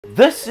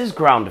This is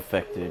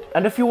Groundeffected,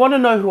 and if you want to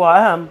know who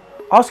I am,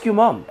 ask your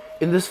mum.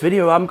 In this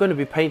video, I'm going to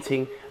be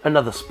painting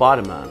another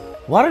Spider-Man.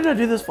 Why don't I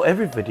do this for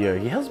every video?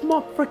 Here's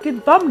my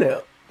freaking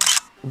thumbnail.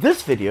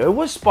 This video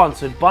was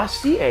sponsored by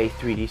CA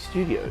 3D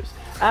Studios,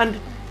 and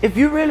if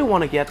you really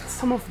want to get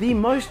some of the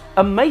most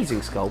amazing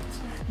sculpts,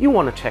 you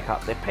want to check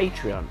out their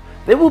Patreon.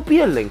 There will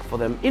be a link for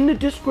them in the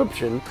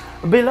description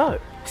below.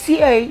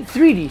 CA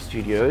 3D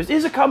Studios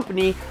is a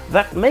company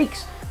that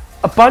makes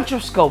a bunch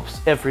of sculpts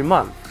every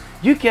month.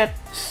 You get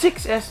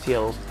 6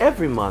 STLs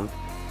every month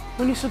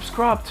when you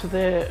subscribe to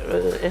their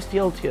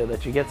STL tier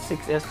that you get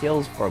 6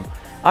 STLs from.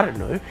 I don't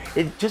know,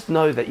 just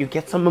know that you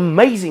get some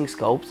amazing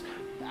sculpts,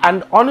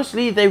 and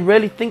honestly they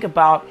really think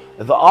about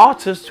the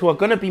artists who are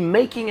going to be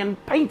making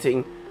and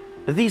painting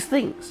these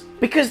things,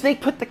 because they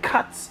put the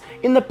cuts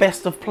in the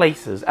best of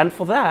places, and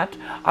for that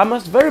I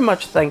must very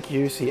much thank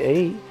you,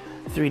 CA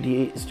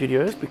 3D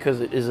Studios, because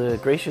it is a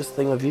gracious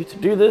thing of you to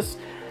do this,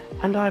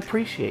 and I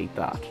appreciate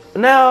that.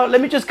 Now let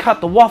me just cut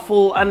the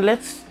waffle and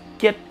let's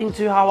get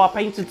into how I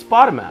painted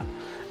Spider-Man.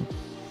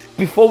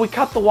 Before we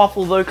cut the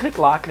waffle though, click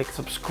like, click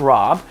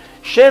subscribe,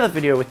 share the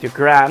video with your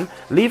gran,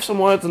 leave some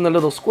words in the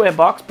little square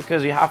box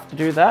because you have to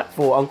do that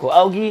for Uncle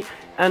Algie,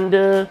 and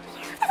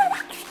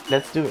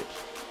let's do it.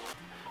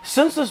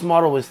 Since this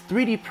model is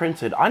 3D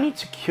printed, I need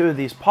to cure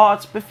these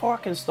parts before I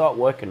can start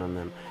working on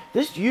them.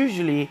 This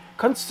usually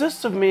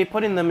consists of me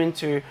putting them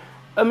into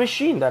a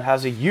machine that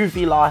has a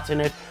UV light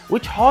in it,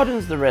 which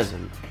hardens the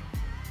resin.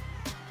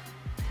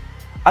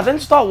 I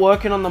then start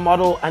working on the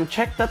model and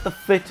check that the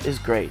fit is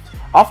great.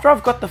 After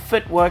I've got the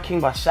fit working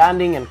by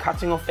sanding and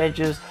cutting off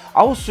edges,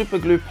 I will super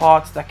glue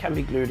parts that can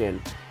be glued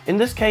in. In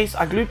this case,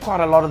 I glued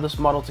quite a lot of this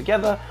model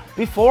together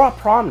before I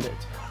primed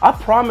it. I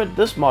primed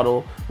this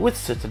model with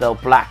Citadel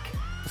Black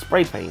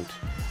spray paint,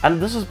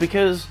 and this is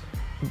because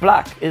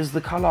black is the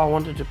color I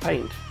wanted to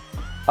paint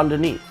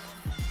underneath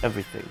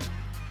everything.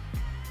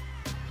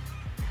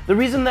 The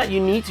reason that you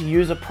need to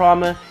use a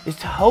primer is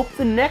to help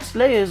the next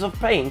layers of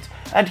paint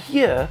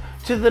adhere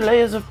to the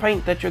layers of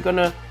paint that you're going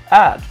to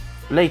add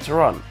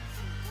later on.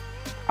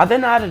 I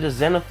then added a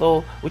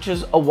zenithal, which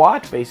is a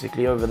white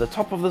basically, over the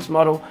top of this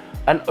model,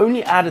 and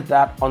only added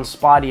that on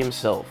Spidey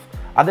himself.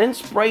 I then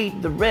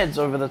sprayed the reds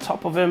over the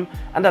top of him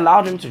and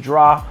allowed him to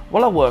dry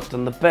while I worked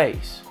on the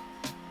base.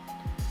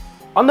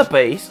 On the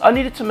base, I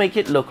needed to make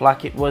it look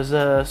like it was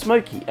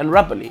smoky and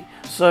rubbly,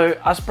 so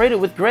I sprayed it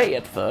with grey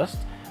at first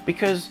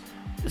because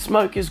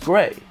smoke is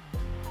grey.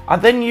 I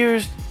then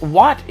used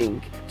white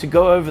ink to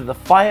go over the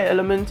fire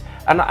element,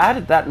 and I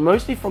added that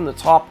mostly from the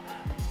top,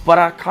 but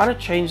I kind of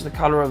changed the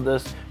color of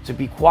this to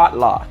be quite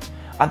light.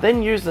 I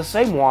then used the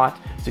same white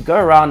to go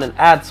around and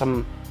add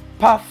some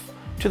puff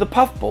to the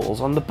puff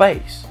balls on the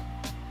base.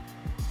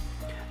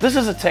 This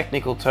is a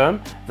technical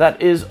term that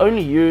is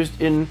only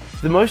used in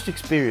the most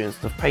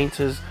experienced of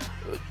painters'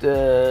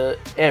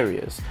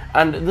 areas,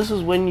 and this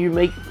is when you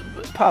make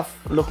puff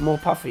look more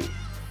puffy.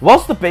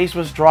 Whilst the base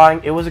was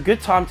drying, it was a good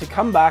time to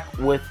come back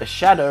with a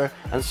shadow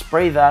and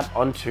spray that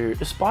onto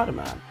a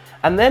Spider-Man,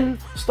 and then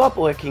start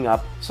working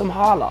up some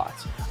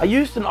highlights. I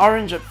used an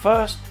orange at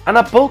first, and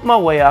I built my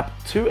way up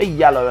to a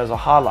yellow as a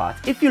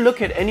highlight. If you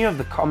look at any of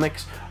the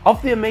comics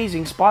of the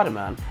Amazing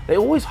Spider-Man, they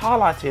always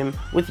highlight him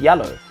with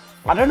yellow.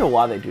 I don't know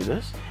why they do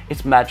this.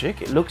 It's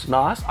magic, it looks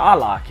nice, I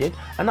like it,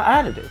 and I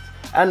added it.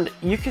 And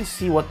you can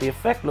see what the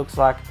effect looks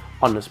like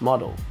on this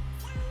model.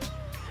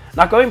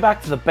 Now going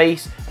back to the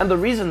base, and the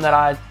reason that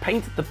I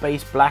painted the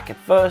base black at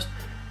first,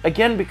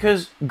 again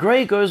because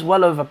grey goes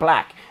well over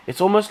black.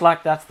 It's almost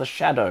like that's the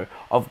shadow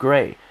of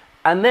grey.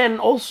 And then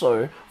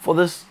also for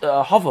this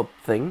hover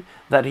thing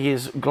that he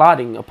is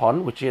gliding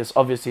upon, which he has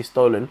obviously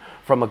stolen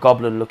from a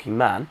goblin looking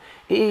man,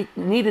 it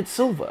needed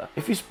silver.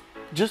 If you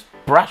just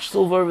brush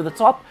silver over the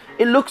top,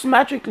 it looks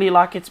magically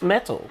like it's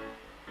metal.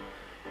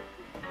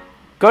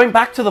 Going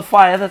back to the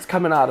fire that's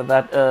coming out of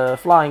that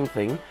flying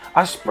thing,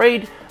 I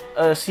sprayed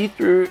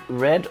see-through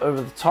red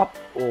over the top,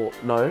 or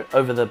no,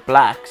 over the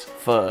blacks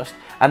first,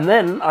 and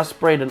then I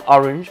sprayed an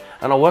orange,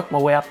 and I worked my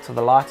way up to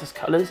the lightest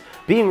colors,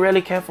 being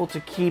really careful to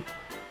keep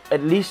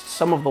at least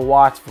some of the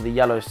whites for the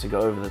yellows to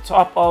go over the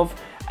top of,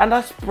 and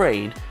I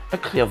sprayed a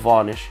clear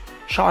varnish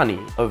shiny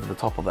over the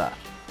top of that.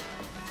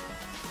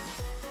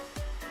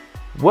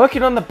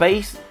 Working on the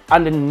base,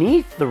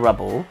 underneath the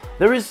rubble,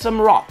 there is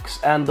some rocks,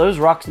 and those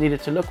rocks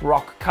needed to look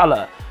rock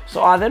color.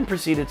 So I then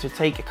proceeded to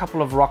take a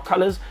couple of rock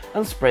colors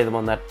and spray them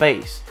on that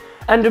base.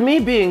 And me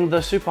being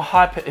the super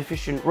hyper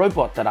efficient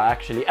robot that I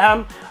actually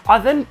am, I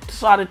then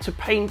decided to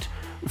paint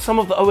some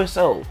of the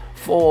OSL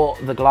for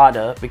the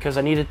glider because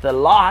I needed the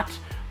light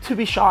to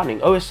be shining.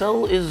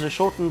 OSL is a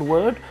shortened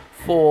word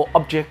for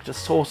object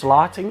source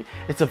lighting.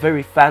 It's a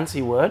very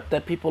fancy word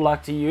that people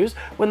like to use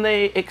when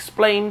they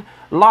explain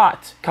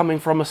light coming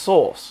from a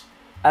source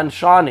and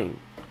shining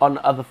on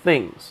other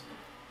things.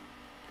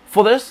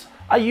 For this,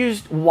 I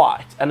used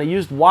white, and I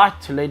used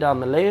white to lay down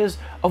the layers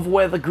of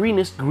where the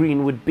greenest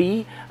green would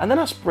be, and then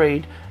I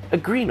sprayed a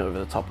green over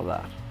the top of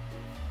that.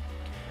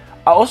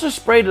 I also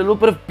sprayed a little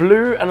bit of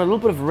blue and a little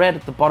bit of red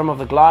at the bottom of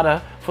the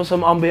glider for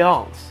some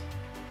ambiance.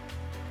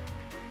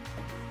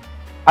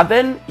 I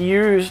then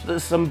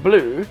used some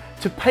blue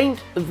to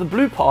paint the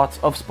blue parts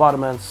of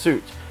Spider-Man's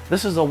suit.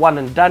 This is a one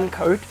and done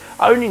coat.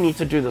 I only need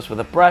to do this with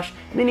a brush,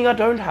 meaning I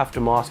don't have to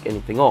mask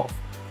anything off.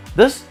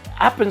 This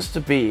happens to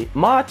be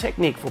my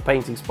technique for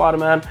painting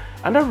Spider-Man,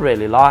 and I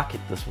really like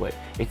it this way.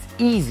 It's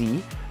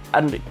easy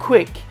and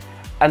quick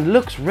and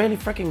looks really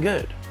freaking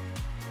good.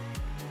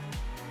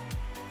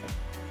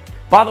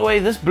 By the way,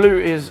 this blue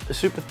is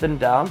super thinned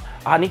down.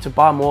 I need to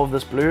buy more of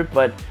this blue,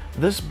 but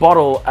this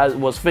bottle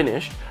was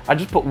finished. I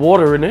just put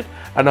water in it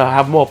and I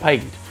have more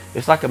paint.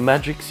 It's like a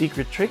magic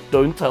secret trick.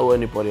 Don't tell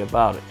anybody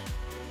about it.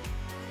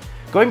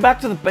 Going back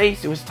to the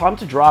base, it was time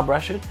to dry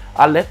brush it.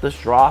 I let this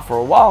dry for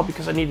a while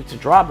because I needed to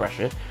dry brush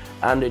it,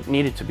 and it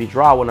needed to be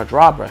dry when I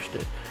dry brushed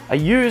it. I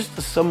used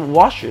some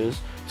washes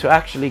to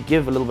actually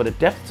give a little bit of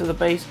depth to the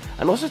base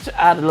and also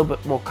to add a little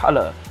bit more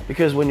color,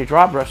 because when you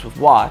dry brush with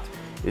white,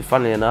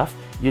 funnily enough,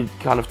 you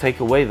kind of take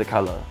away the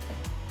color.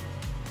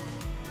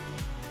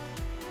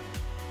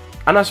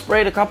 And I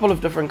sprayed a couple of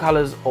different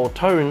colors or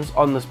tones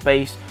on this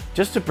base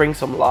just to bring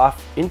some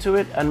life into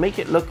it and make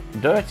it look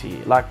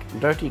dirty, like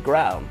dirty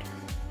ground.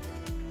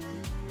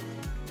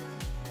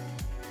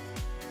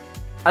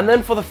 And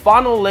then for the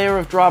final layer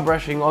of dry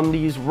brushing on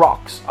these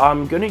rocks,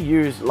 I'm going to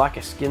use like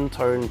a skin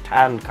tone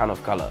tan kind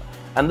of color.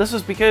 And this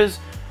is because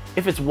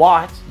if it's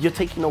white, you're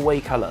taking away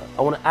color.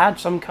 I want to add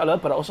some color,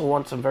 but I also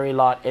want some very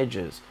light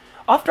edges.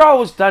 After I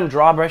was done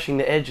dry brushing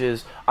the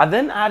edges, I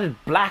then added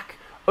black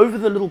over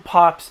the little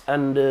pipes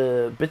and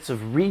bits of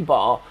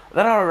rebar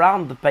that are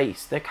around the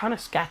base. They're kind of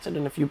scattered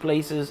in a few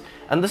places,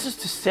 and this is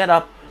to set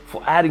up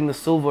for adding the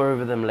silver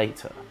over them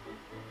later.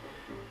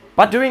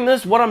 By doing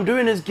this, what I'm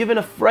doing is giving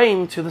a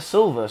frame to the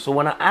silver, so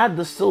when I add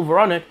the silver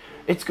on it,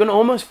 it's going to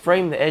almost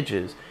frame the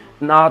edges.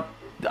 Now,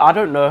 I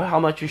don't know how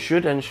much you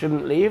should and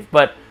shouldn't leave,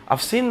 but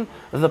I've seen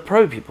the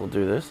pro people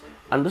do this,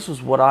 and this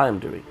is what I am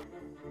doing.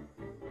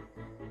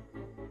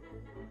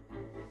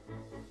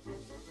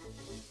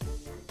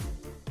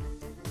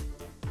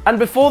 And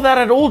before that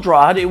had all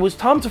dried, it was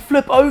time to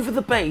flip over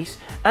the base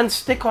and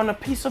stick on a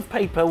piece of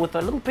paper with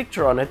a little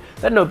picture on it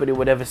that nobody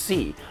would ever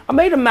see. I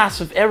made a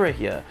massive error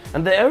here,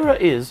 and the error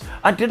is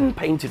I didn't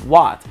paint it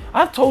white.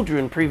 I've told you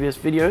in previous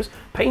videos,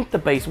 paint the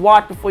base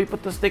white before you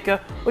put the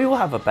sticker or you will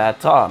have a bad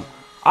time.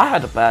 I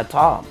had a bad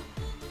time.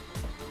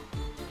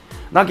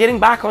 Now getting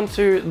back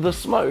onto the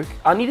smoke,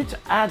 I needed to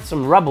add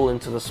some rubble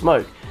into the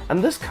smoke,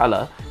 and this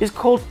color is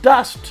called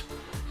dust.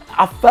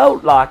 I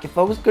felt like if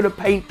I was going to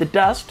paint the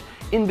dust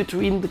in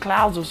between the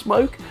clouds of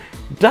smoke,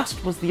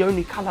 dust was the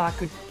only color I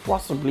could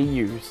possibly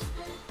use.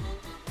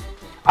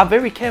 I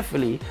very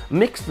carefully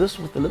mixed this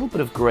with a little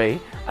bit of grey,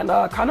 and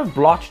I kind of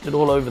blotched it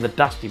all over the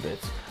dusty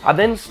bits. I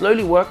then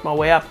slowly worked my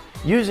way up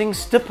using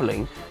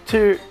stippling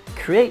to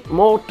create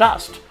more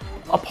dust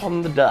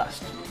upon the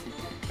dust.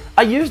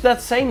 I used that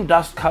same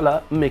dust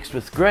color mixed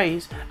with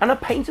greys, and I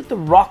painted the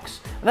rocks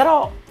that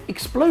are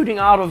exploding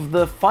out of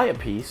the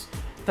firepiece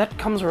that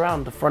comes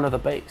around the front of the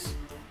base.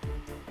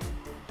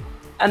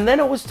 And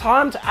then it was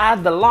time to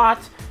add the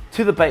light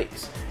to the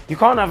base. You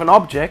can't have an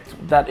object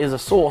that is a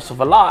source of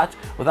a light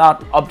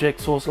without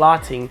object source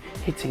lighting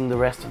hitting the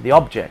rest of the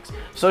objects.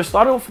 So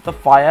starting off with the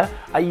fire,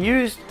 I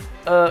used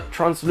a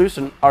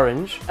translucent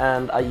orange,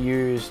 and I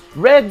used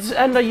reds,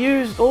 and I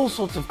used all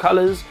sorts of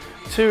colors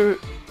to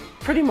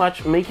pretty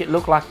much make it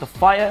look like the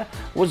fire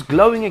was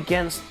glowing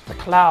against the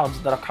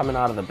clouds that are coming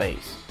out of the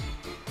base.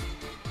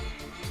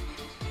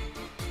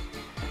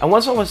 And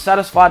once I was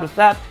satisfied with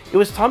that, it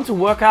was time to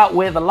work out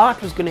where the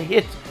light was going to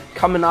hit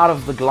coming out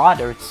of the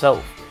glider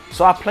itself.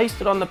 So I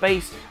placed it on the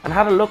base and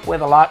had a look where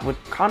the light would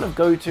kind of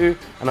go to,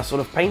 and I sort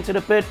of painted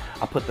a bit.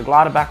 I put the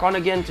glider back on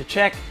again to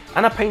check,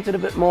 and I painted a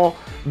bit more.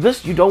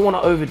 This you don't want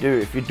to overdo.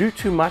 If you do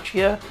too much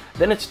here,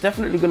 then it's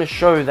definitely going to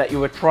show that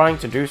you were trying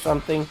to do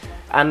something,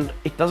 and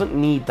it doesn't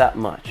need that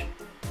much.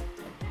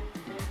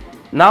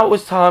 Now it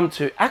was time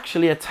to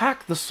actually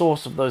attack the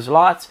source of those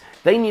lights.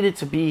 They needed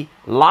to be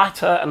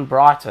lighter and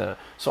brighter.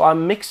 So I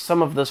mixed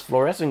some of this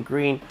fluorescent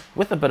green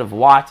with a bit of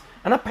white,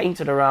 and I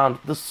painted around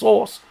the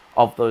source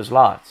of those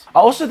lights. I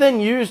also then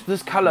used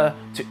this color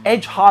to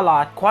edge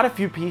highlight quite a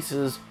few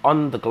pieces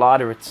on the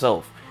glider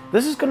itself.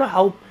 This is going to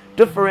help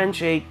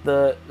differentiate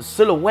the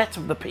silhouette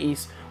of the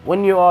piece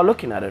when you are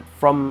looking at it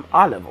from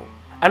eye level.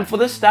 And for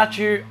this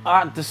statue,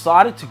 I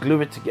decided to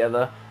glue it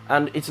together,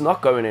 and it's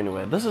not going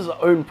anywhere. This is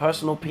our own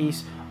personal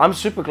piece. I'm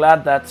super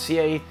glad that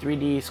CA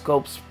 3D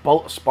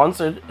Sculpts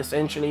sponsored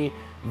essentially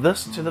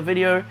this to the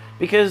video,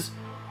 because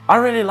I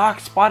really like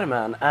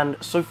Spider-Man, and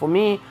so for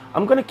me,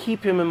 I'm going to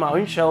keep him in my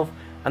own shelf,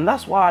 and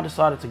that's why I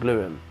decided to glue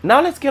him.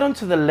 Now let's get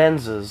onto the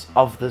lenses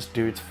of this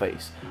dude's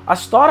face. I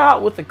start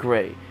out with the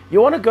grey.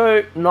 You want to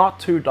go not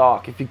too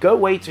dark. If you go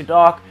way too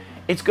dark,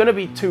 it's going to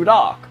be too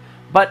dark.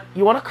 But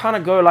you want to kind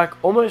of go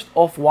like almost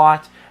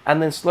off-white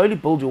and then slowly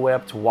build your way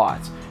up to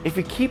white. If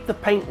you keep the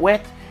paint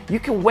wet, you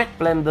can wet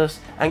blend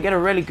this and get a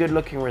really good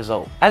looking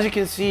result. As you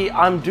can see,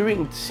 I'm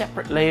doing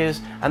separate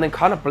layers and then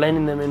kind of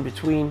blending them in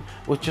between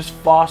with just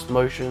fast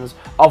motions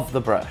of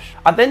the brush.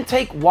 I then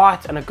take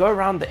white and I go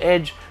around the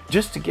edge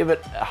just to give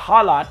it a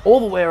highlight all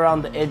the way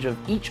around the edge of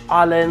each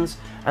eye lens,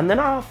 And then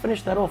I'll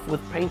finish that off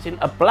with painting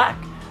a black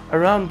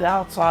around the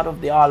outside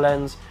of the eye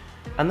lens.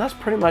 And that's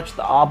pretty much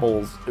the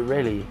eyeballs,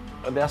 really.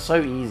 They're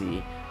so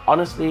easy.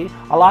 Honestly,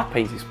 I like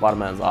painting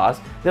Spider-Man's eyes.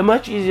 They're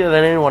much easier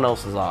than anyone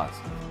else's eyes.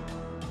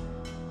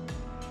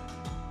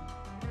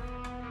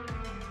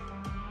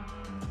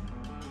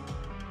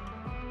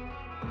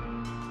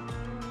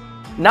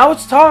 Now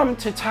it's time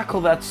to tackle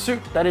that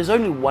suit that is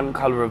only one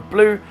color of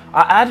blue.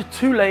 I added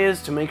 2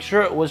 layers to make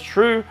sure it was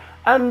true,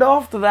 and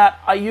after that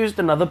I used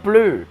another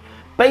blue.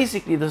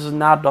 Basically, this is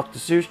now Dr.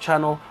 Seuss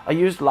channel. I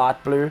used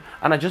light blue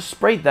and I just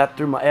sprayed that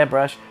through my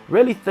airbrush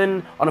really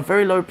thin on a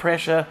very low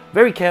pressure,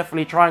 very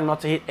carefully, trying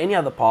not to hit any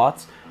other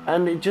parts,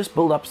 and it just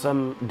built up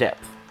some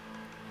depth.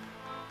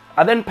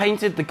 I then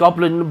painted the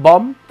goblin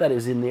bomb that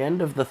is in the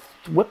end of the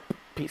whip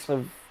piece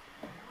of,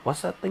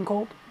 what's that thing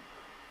called?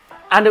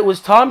 And it was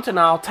time to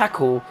now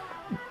tackle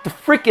the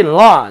freaking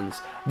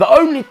lines. The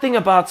only thing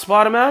about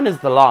Spider-Man is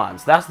the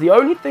lines. That's the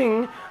only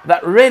thing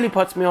that really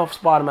puts me off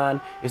Spider-Man,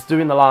 is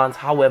doing the lines.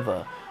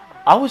 However,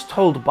 I was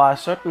told by a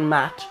certain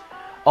Matt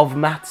of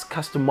Matt's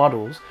custom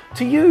models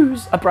to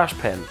use a brush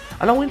pen.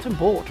 And I went and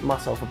bought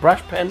myself a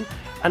brush pen.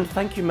 And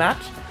thank you, Matt.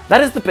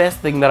 That is the best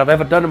thing that I've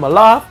ever done in my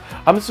life.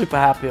 I'm super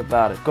happy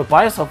about it. Go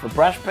buy yourself a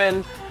brush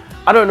pen.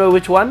 I don't know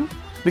which one,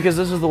 because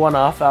this is the one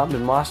I found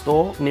in my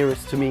store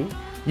nearest to me.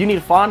 You need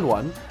to find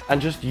one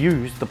and just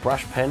use the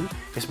brush pen.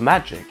 It's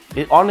magic.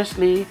 It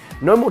honestly,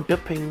 no more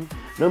dipping,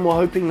 no more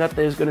hoping that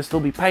there's going to still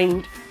be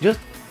paint. Just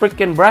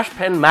freaking brush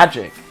pen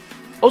magic.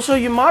 Also,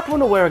 you might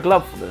want to wear a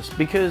glove for this,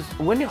 because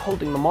when you're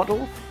holding the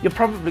model, you're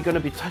probably going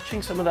to be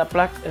touching some of that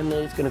black and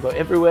it's going to go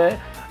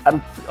everywhere. And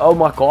oh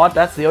my god,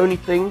 that's the only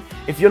thing.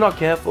 If you're not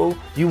careful,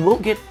 you will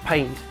get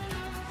paint.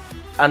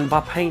 And by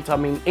paint, I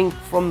mean ink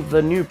from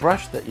the new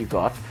brush that you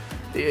got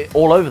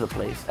all over the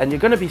place. And you're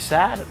going to be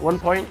sad at one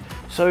point.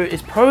 So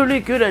it's probably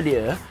a good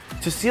idea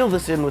to seal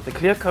this in with a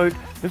clear coat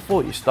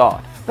before you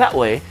start. That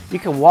way you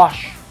can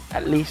wash,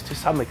 at least to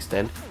some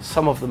extent,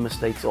 some of the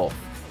mistakes off.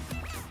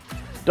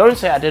 Don't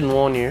say I didn't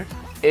warn you.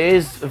 It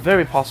is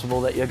very possible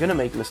that you're going to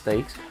make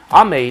mistakes.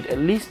 I made at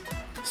least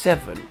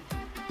 7.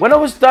 When I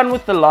was done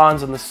with the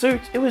lines on the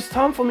suit, it was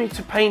time for me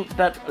to paint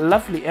that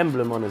lovely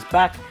emblem on his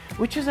back,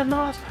 which is a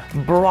nice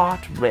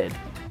bright red.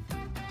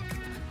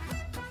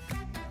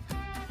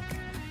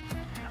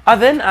 I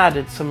then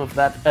added some of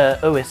that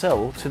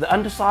OSL to the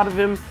underside of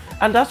him,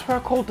 and that's where I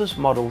called this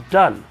model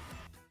Done.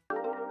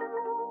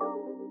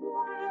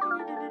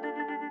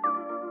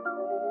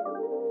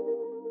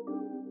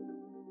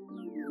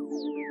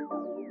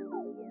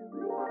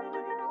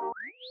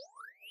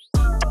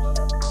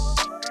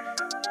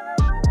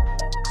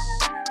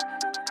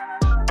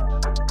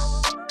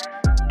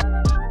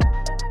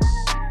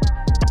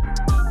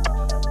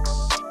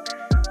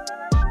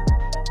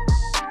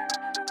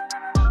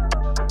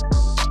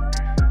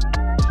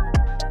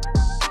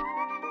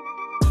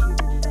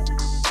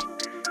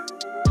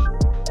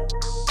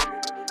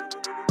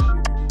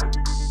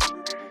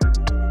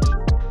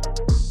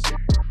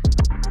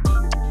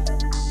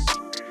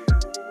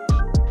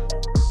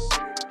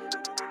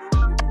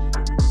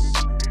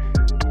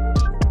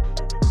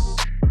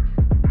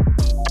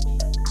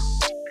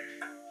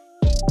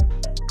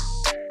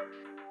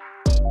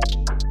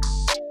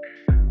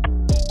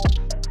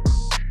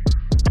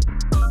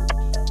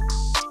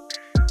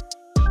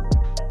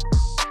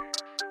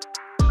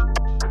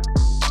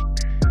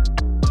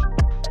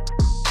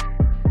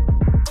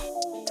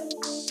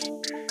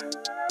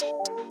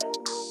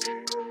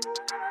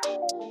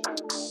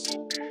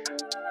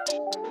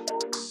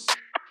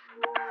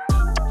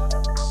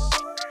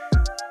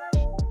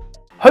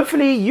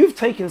 Hopefully you've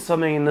taken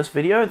something in this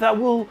video that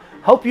will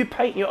help you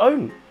paint your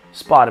own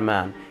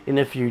Spider-Man in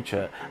the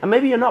future. And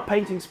maybe you're not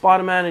painting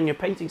Spider-Man and you're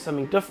painting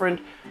something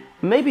different.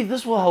 Maybe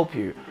this will help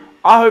you.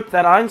 I hope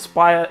that I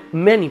inspire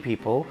many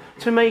people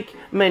to make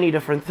many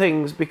different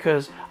things,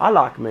 because I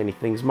like many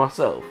things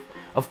myself.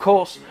 Of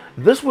course,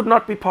 this would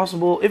not be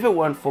possible if it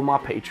weren't for my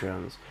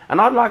Patreons.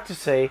 And I'd like to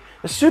say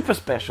a super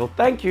special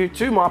thank you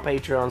to my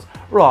Patreons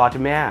right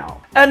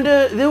now. And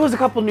there was a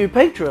couple new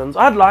Patrons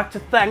I'd like to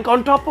thank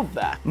on top of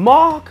that.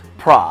 Mark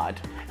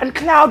Pride and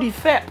Cloudy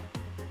Fep.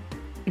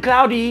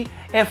 Cloudy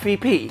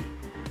FEP.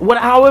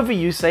 However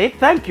you say it,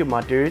 thank you,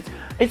 my dudes.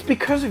 It's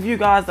because of you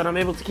guys that I'm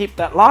able to keep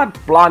that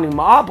light blinding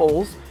my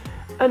eyeballs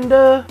and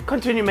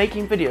continue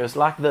making videos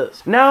like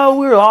this. Now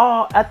we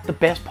are at the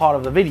best part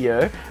of the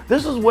video.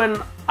 This is when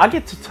I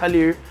get to tell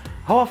you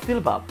how I feel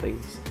about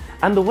things.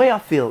 And the way I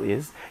feel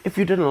is, if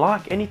you didn't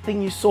like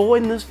anything you saw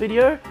in this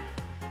video,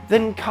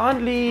 then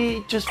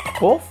kindly just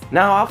f off.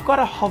 Now I've got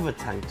a hover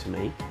tank to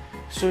make,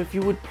 so if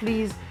you would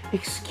please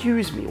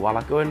excuse me while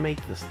I go and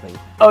make this thing.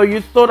 Oh, you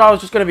thought I was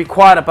just going to be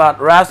quiet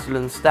about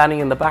Resin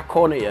standing in the back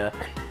corner here?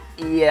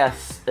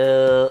 Yes,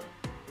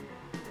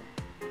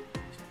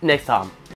 next time.